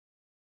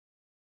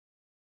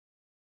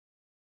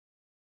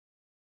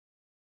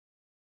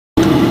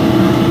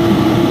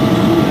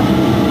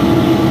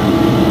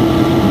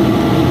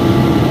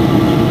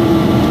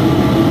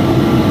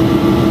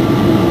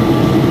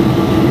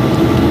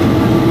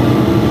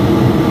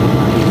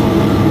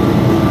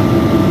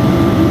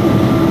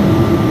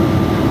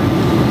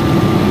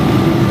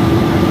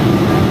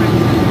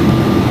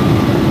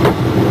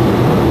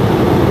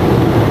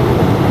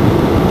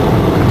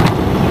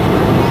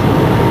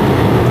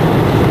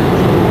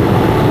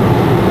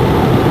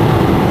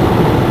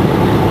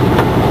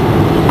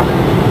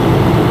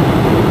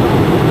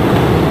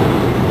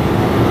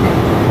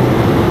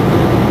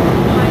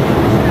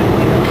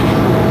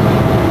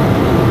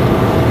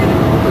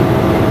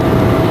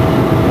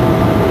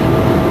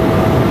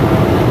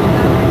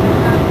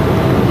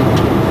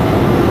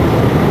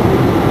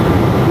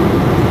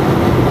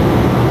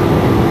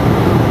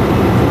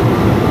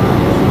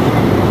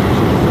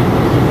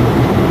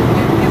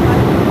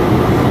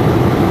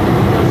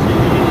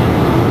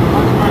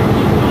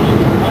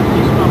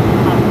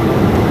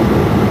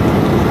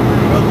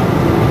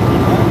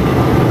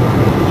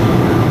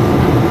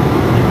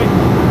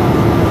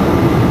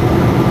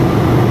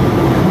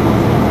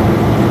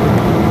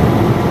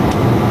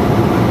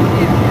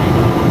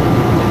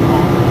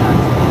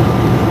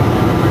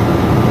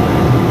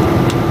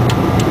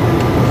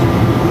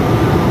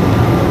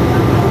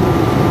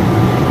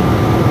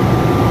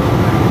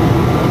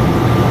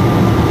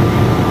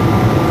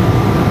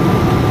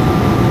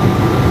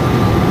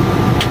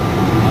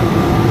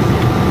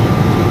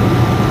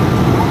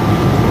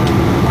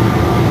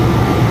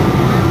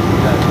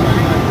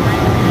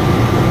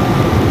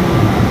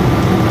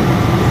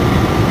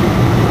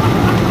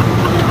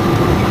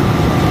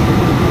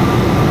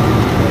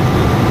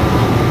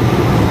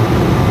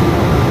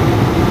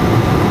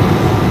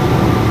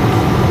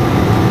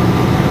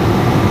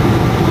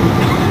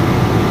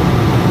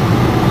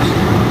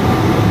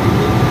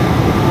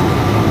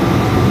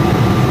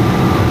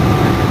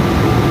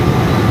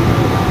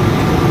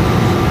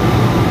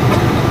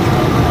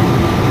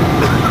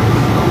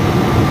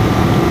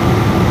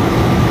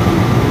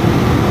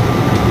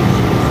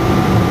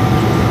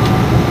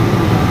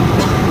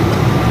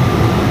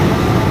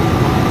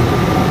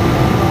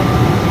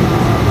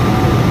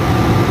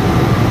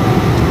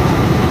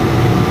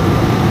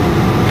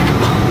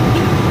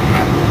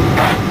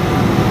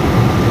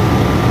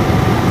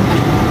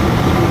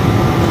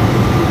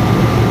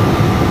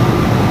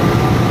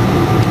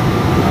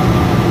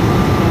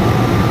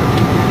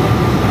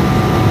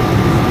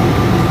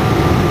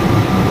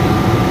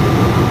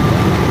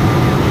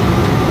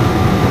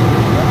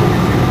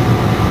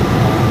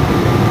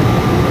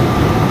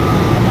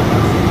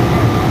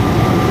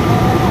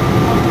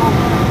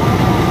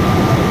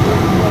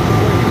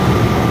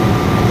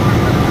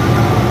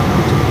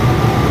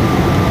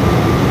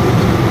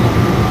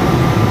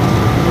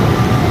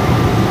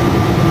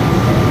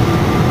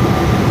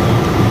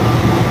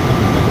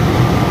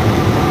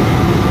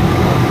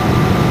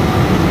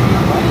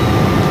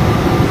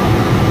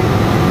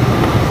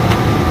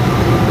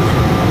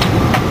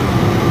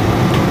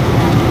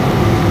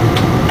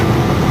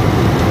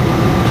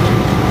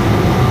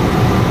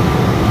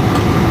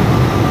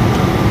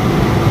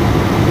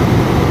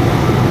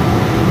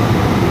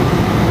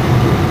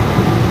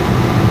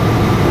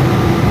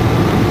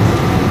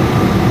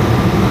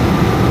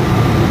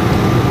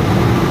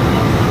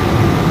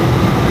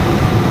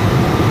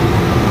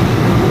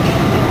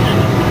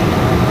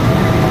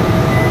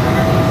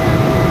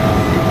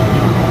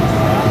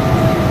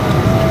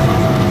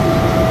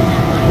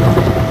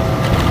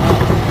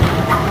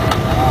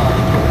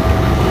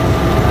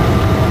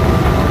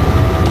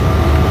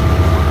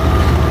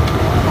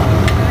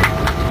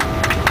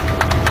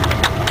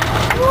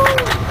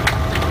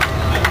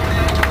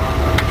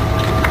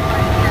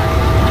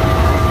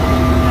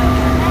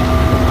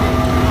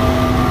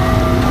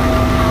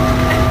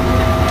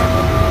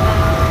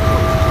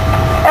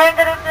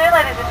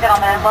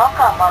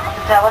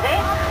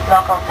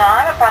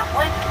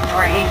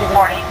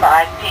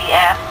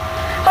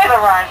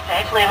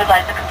would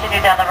like to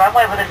continue down the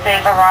runway with a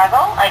safe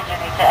arrival, I do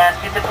need to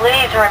ask you to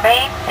please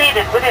remain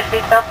seated with your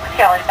seatbelt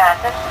securely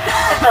fastened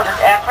until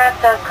this aircraft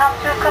does come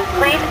to a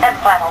complete and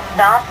final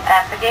stop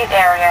at the gate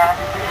area.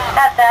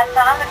 At that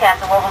time, the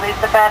captain will release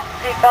the fasten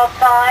seatbelt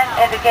sign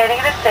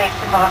indicating it is safe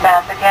to move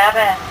about the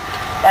cabin.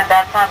 At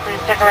that time, please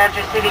check around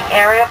your seating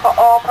area for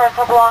all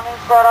personal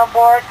belongings brought on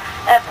board,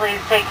 and please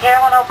take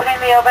care when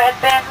opening the overhead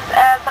bins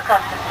as the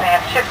customs may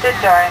have shifted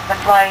during the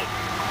flight.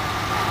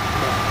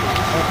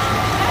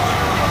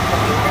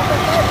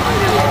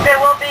 There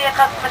will be a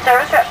customer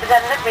service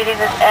representative meeting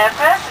this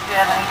aircraft if you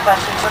have any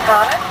questions or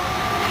comments.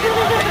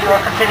 If you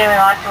are continuing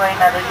on to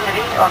another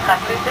city or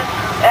country this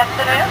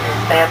afternoon,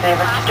 they will be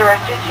able to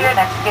direct you to your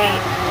next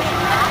gate.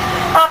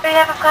 On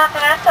behalf of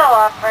Continental,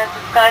 our friends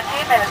at Sky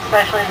Team, and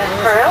especially this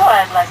crew,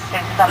 I'd like to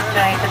take this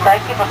opportunity to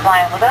thank you for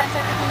flying with us.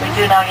 We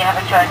do know you have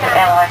a choice of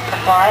airlines to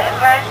fly, and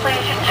very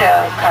pleased you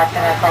chose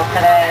Continental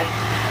today.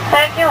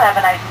 Thank you, have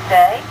a nice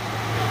day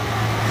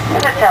in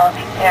the Tel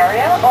Aviv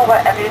area, or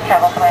wherever you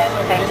travel plans.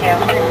 Thank you.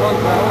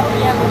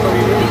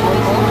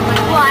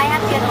 Well, I have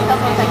to get a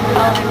couple of like,